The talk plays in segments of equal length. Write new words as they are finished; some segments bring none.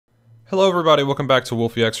Hello everybody, welcome back to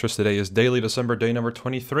Wolfeei Extras. Today is daily December day number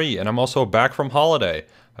 23, and I'm also back from holiday.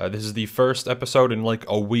 This is the first episode in like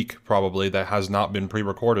a week probably that has not been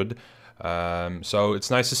pre-recorded, so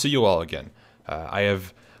it's nice to see you all again.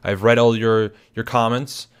 I've read all your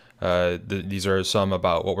comments. These are some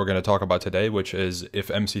about what we're going to talk about today, which is if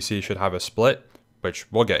MCC should have a split,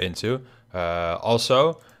 which we'll get into.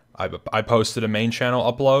 Also, I posted a main channel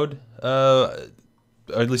upload.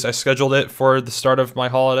 At least I scheduled it for the start of my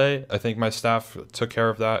holiday. I think my staff took care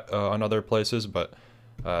of that on other places, but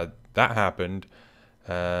that happened.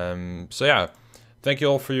 So yeah, thank you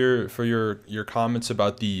all for your comments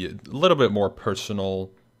about the little bit more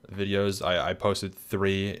personal videos. I posted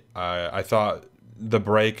 3. I thought the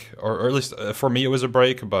break, or at least for me it was a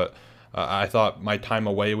break, but I thought my time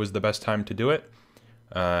away was the best time to do it.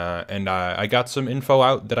 And I got some info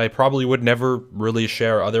out that I probably would never really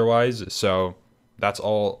share otherwise, so that's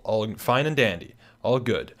all fine and dandy, all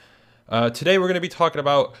good. Today we're going to be talking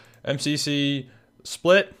about MCC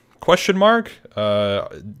split, question mark.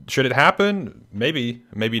 Should it happen? Maybe,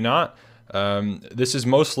 maybe not. This is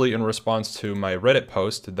mostly in response to my Reddit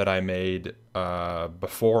post that I made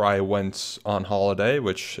before I went on holiday,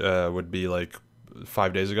 which would be like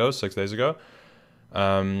 5 days ago, 6 days ago,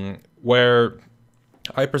 where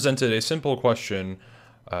I presented a simple question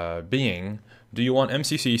being, do you want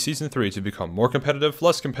MCC Season 3 to become more competitive,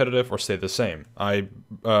 less competitive, or stay the same? I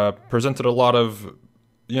presented a lot of,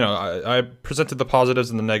 I presented the positives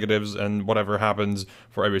and the negatives and whatever happens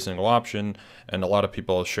for every single option, and a lot of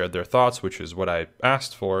people shared their thoughts, which is what I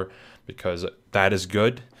asked for, because that is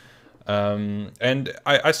good. And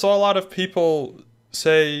I saw a lot of people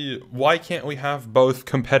say, why can't we have both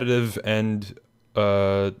competitive and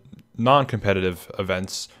non-competitive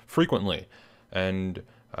events frequently? And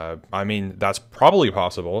I mean, that's probably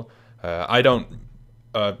possible. I don't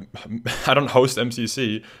host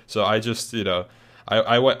MCC, so I just,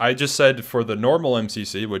 I just said for the normal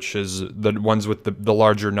MCC, which is the ones with the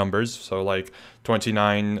larger numbers, so like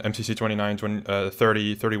 29, MCC 29, 20,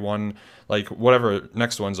 30, 31, like whatever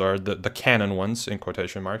next ones are, the canon ones, in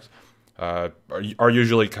quotation marks, are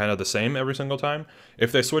usually kind of the same every single time.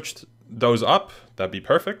 If they switched those up, that'd be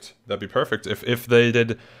perfect. That'd be perfect. If they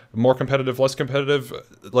did more competitive, less competitive,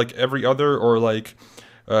 like every other, or like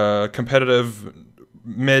competitive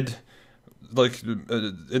mid, like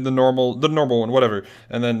in the normal one, whatever,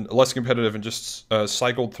 and then less competitive and just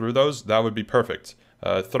cycled through those, that would be perfect.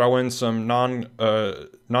 Throw in some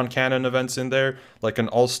non-canon events in there, like an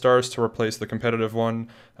all-stars to replace the competitive one,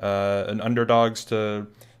 an underdogs to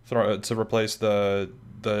replace the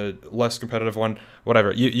less competitive one,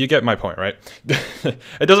 whatever. You get my point, right?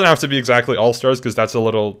 It doesn't have to be exactly all-stars, because that's a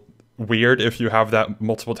little weird if you have that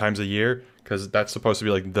multiple times a year, because that's supposed to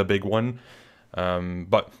be like the big one.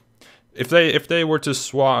 But if they were to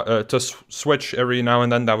switch every now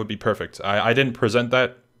and then, that would be perfect. I didn't present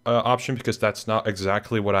that option because that's not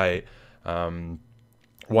exactly what I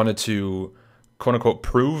wanted to quote unquote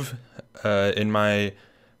prove in my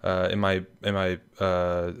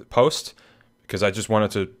post, because I just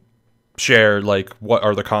wanted to share like what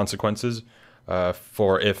are the consequences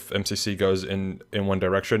for if MCC goes in one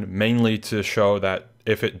direction, mainly to show that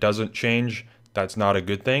if it doesn't change, that's not a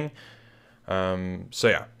good thing. So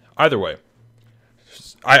yeah, either way,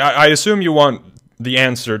 I assume you want the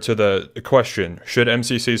answer to the question, should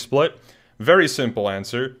MCC split? Very simple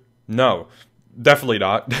answer, no, definitely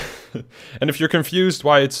not. And if you're confused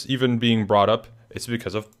why it's even being brought up, it's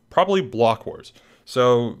because of probably Block Wars.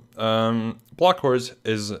 So Block Wars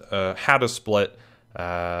is had a split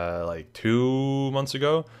like 2 months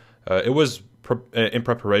ago. It was in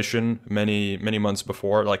preparation many months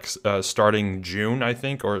before, like starting June, I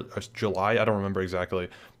think, or July. I don't remember exactly,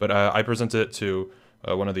 but I presented it to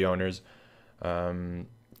one of the owners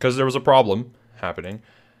because there was a problem happening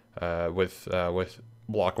with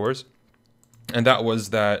Block Wars, and that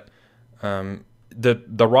was that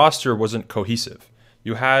the roster wasn't cohesive.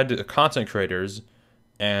 You had content creators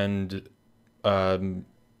and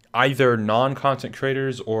either non-content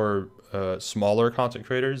creators or smaller content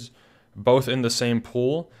creators, both in the same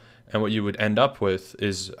pool, and what you would end up with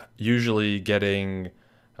is usually getting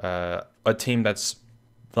a team that's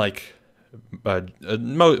like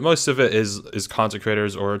most of it is content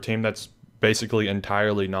creators, or a team that's basically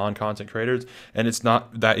entirely non-content creators, and it's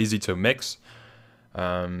not that easy to mix.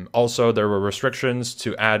 Also, there were restrictions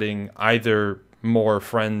to adding either more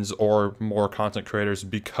friends or more content creators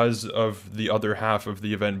because of the other half of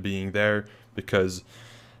the event being there, because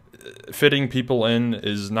fitting people in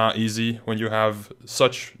is not easy when you have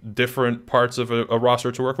such different parts of a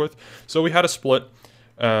roster to work with. So we had a split.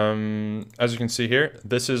 As you can see here,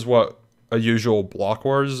 this is what a usual Block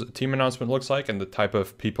Wars team announcement looks like and the type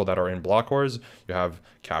of people that are in Block Wars. You have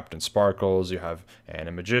Captain Sparkles, you have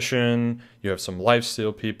Anna Magician, you have some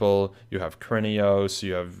Lifesteal people, you have Krinios,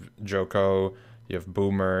 you have Joko, you have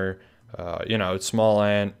Boomer, you know, Small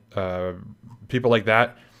Ant, people like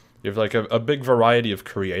that. You have like a big variety of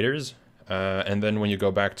creators. And then when you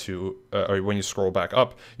go back to, or when you scroll back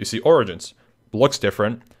up, you see Origins. Looks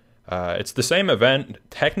different. It's the same event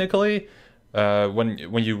technically when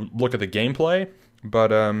you look at the gameplay,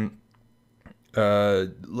 but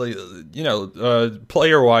like, you know,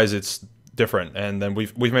 player wise it's different. And then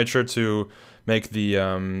we've made sure to make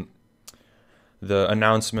the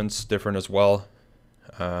announcements different as well,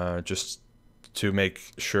 just to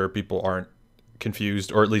make sure people aren't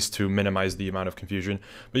confused, or at least to minimize the amount of confusion.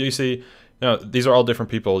 But you see, you know, these are all different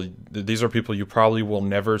people. These are people you probably will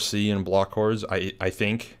never see in Block Wars, I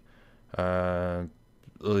think. Let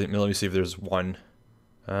me see if there's one.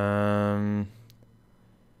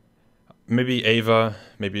 Maybe Ava,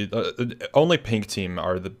 maybe only Pink Team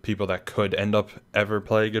are the people that could end up ever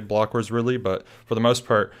playing good Block Wars, really. But for the most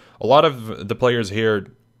part, a lot of the players here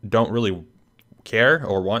don't really care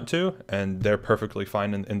or want to, and they're perfectly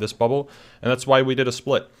fine in this bubble. And that's why we did a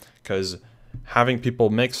split, because having people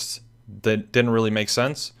mixed that didn't really make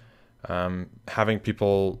sense. Having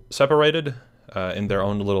people separated in their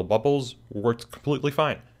own little bubbles worked completely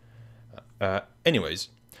fine. Anyways,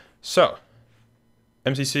 so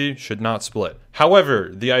MCC should not split. However,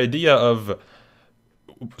 the idea of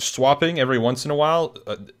swapping every once in a while,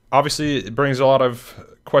 obviously it brings a lot of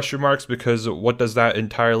question marks, because what does that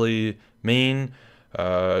entirely mean?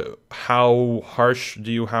 How harsh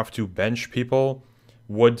do you have to bench people?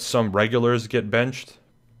 Would some regulars get benched?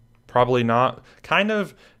 Probably not. Kind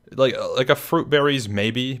of like a Fruit Berries,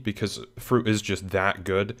 maybe, because Fruit is just that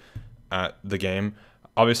good at the game.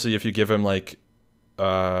 Obviously, if you give him like,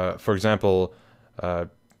 for example,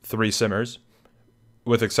 3 Simmers,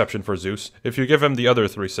 with exception for Zeus. If you give him the other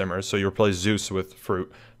 3 Simmers, so you replace Zeus with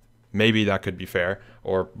Fruit, maybe that could be fair,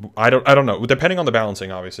 or I don't know. Depending on the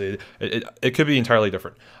balancing, obviously, it could be entirely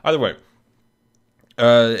different. Either way,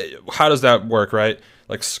 how does that work, right?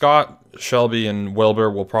 Like Scott, Shelby, and Wilbur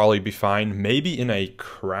will probably be fine. Maybe in a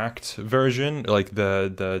cracked version, like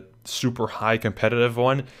the super high competitive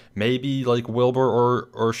one, maybe like Wilbur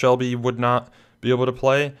or Shelby would not be able to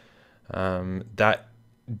play. That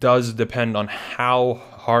does depend on how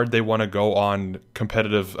hard they want to go on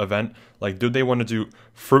competitive event. Like, do they want to do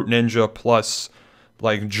Fruit Ninja plus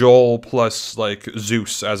like Joel plus like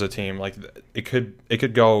Zeus as a team? Like, it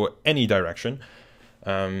could go any direction.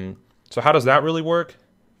 So how does that really work?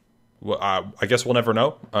 Well, I guess we'll never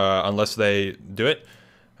know unless they do it.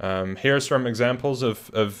 Here's some examples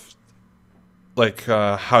of like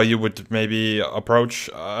how you would maybe approach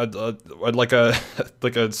like a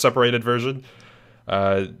like a separated version.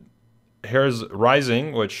 Here's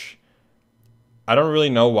Rising, which I don't really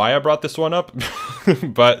know why I brought this one up,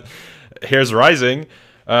 but here's Rising.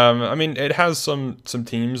 I mean, it has some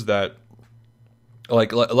teams that,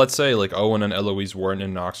 like, let's say like Owen and Eloise weren't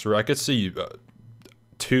in Noxer. I could see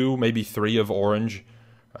 2, maybe 3 of Orange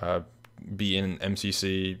be in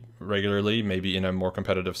MCC regularly, maybe in a more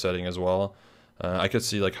competitive setting as well. I could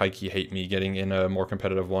see like Heike Hate Me getting in a more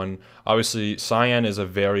competitive one. Obviously, Cyan is a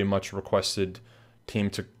very much requested team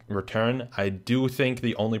to return. I do think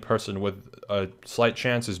the only person with a slight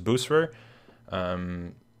chance is Boosfer,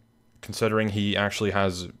 considering he actually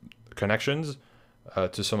has connections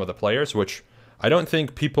to some of the players, which I don't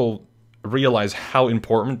think people realize how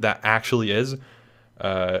important that actually is,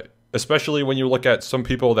 especially when you look at some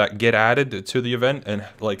people that get added to the event and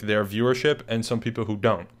like their viewership, and some people who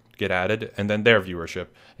don't get added and then their viewership,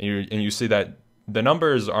 and you see that the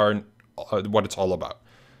numbers aren't what it's all about.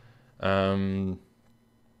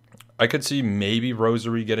 I could see maybe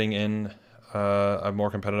Rosary getting in a more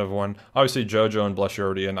competitive one. Obviously, JoJo and Blush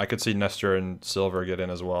already in. I could see Nestor and Silver get in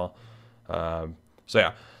as well. So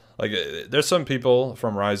yeah, like there's some people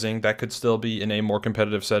from Rising that could still be in a more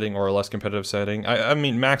competitive setting or a less competitive setting. I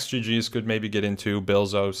mean, Max GG's could maybe get into.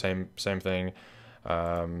 Bilzo, same thing.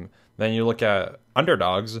 Then you look at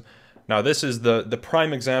Underdogs. Now this is the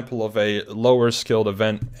prime example of a lower skilled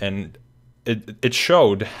event, and it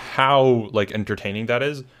showed how like entertaining that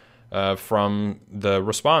is. From the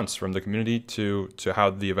response from the community to how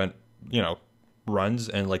the event, you know, runs,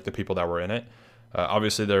 and like the people that were in it.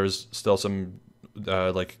 Obviously, there's still some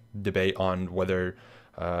like debate on whether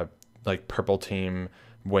like Purple Team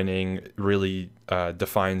winning really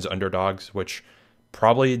defines Underdogs, which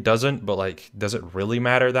probably doesn't. But like, does it really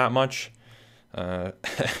matter that much?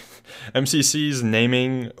 MCC's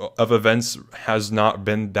naming of events has not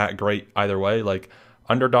been that great either way. Like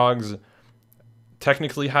Underdogs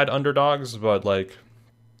technically had underdogs, but like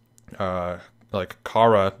Kara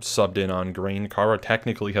subbed in on green. Kara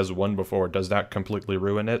technically has won before. Does that completely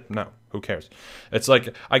ruin it? No. Who cares? It's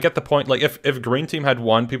like, I get the point. Like, if green team had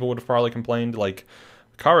won, people would have probably complained. Like,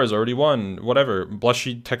 Kara's already won. Whatever.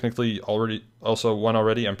 Blushy technically also won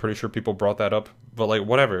already. I'm pretty sure people brought that up. But, like,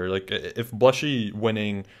 whatever. Like, if Blushy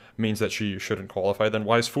winning means that she shouldn't qualify, then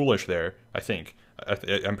why is Foolish there, I think?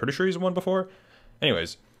 I'm pretty sure he's won before.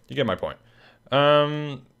 Anyways, you get my point.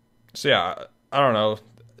 So, yeah, I don't know.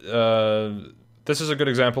 This is a good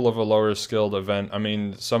example of a lower skilled event. I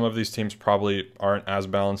mean, some of these teams probably aren't as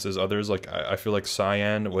balanced as others. Like, I feel like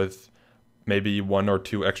Cyan with maybe 1 or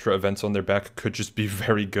 2 extra events on their back could just be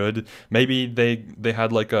very good. Maybe they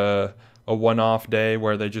had like a one-off day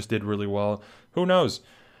where they just did really well. Who knows?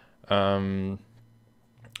 So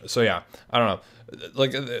yeah, I don't know.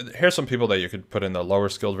 Like, here's some people that you could put in the lower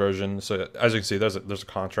skilled version. So as you can see, there's a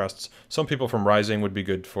contrast. Some people from Rising would be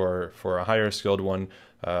good for a higher skilled one.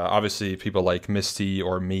 Obviously, people like Misty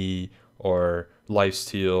or me or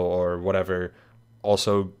Lifesteal or whatever,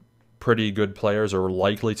 also pretty good players or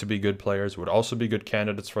likely to be good players, would also be good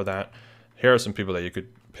candidates for that. Here are some people that you could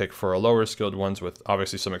pick for a lower skilled ones, with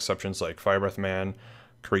obviously some exceptions like Firebreath Man,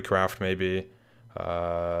 Creecraft maybe,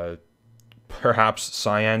 perhaps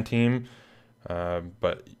Cyan team.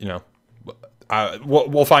 But, you know,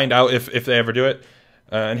 we'll find out if they ever do it.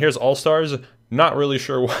 And here's All-Stars. Not really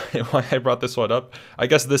sure why I brought this one up. I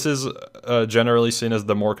guess this is generally seen as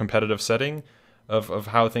the more competitive setting of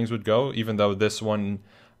how things would go, even though this one,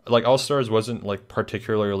 like, All-Stars wasn't, like,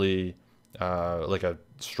 particularly, like, a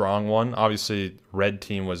strong one. Obviously, red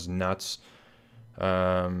team was nuts.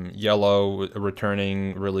 Yellow,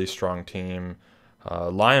 returning, really strong team.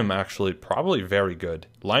 Lime, actually, probably very good.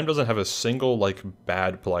 Lime doesn't have a single, like,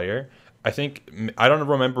 bad player. I don't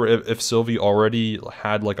remember if Sylvie already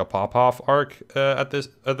had, like, a pop-off arc at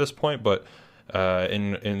this point, but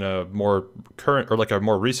in a more current, or like a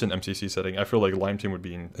more recent MCC setting, I feel like Lime team would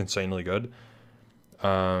be insanely good.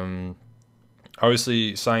 Obviously,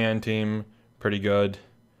 Cyan team, pretty good.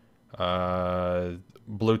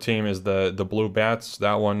 Blue team is the Blue Bats.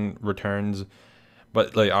 That one returns.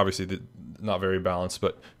 But, like, obviously, not very balanced.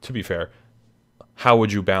 But to be fair, how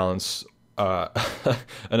would you balance an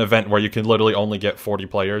event where you can literally only get 40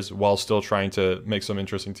 players while still trying to make some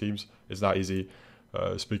interesting teams? It's not easy,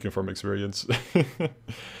 speaking from experience.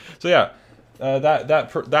 So yeah,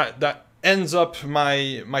 that ends up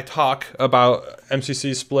my talk about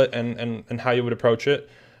MCC split and how you would approach it.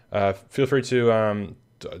 Feel free to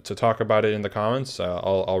talk about it in the comments.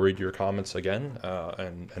 I'll read your comments again,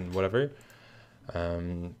 and whatever.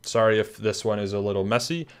 Sorry if this one is a little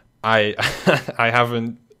messy. I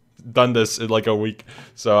haven't done this in like a week,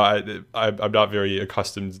 so I'm not very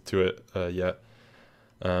accustomed to it yet.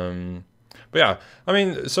 But yeah, I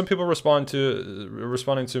mean, some people responding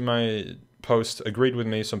to my post agreed with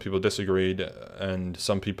me, some people disagreed, and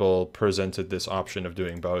some people presented this option of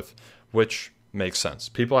doing both, which makes sense.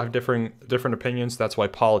 People have different opinions. That's why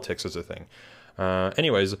politics is a thing.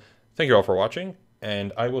 Anyways, thank you all for watching,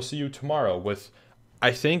 and I will see you tomorrow with,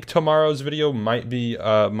 I think tomorrow's video might be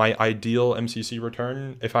my ideal MCC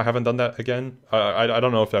return, if I haven't done that again. I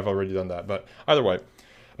don't know if I've already done that, but either way,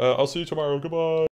 I'll see you tomorrow. Goodbye.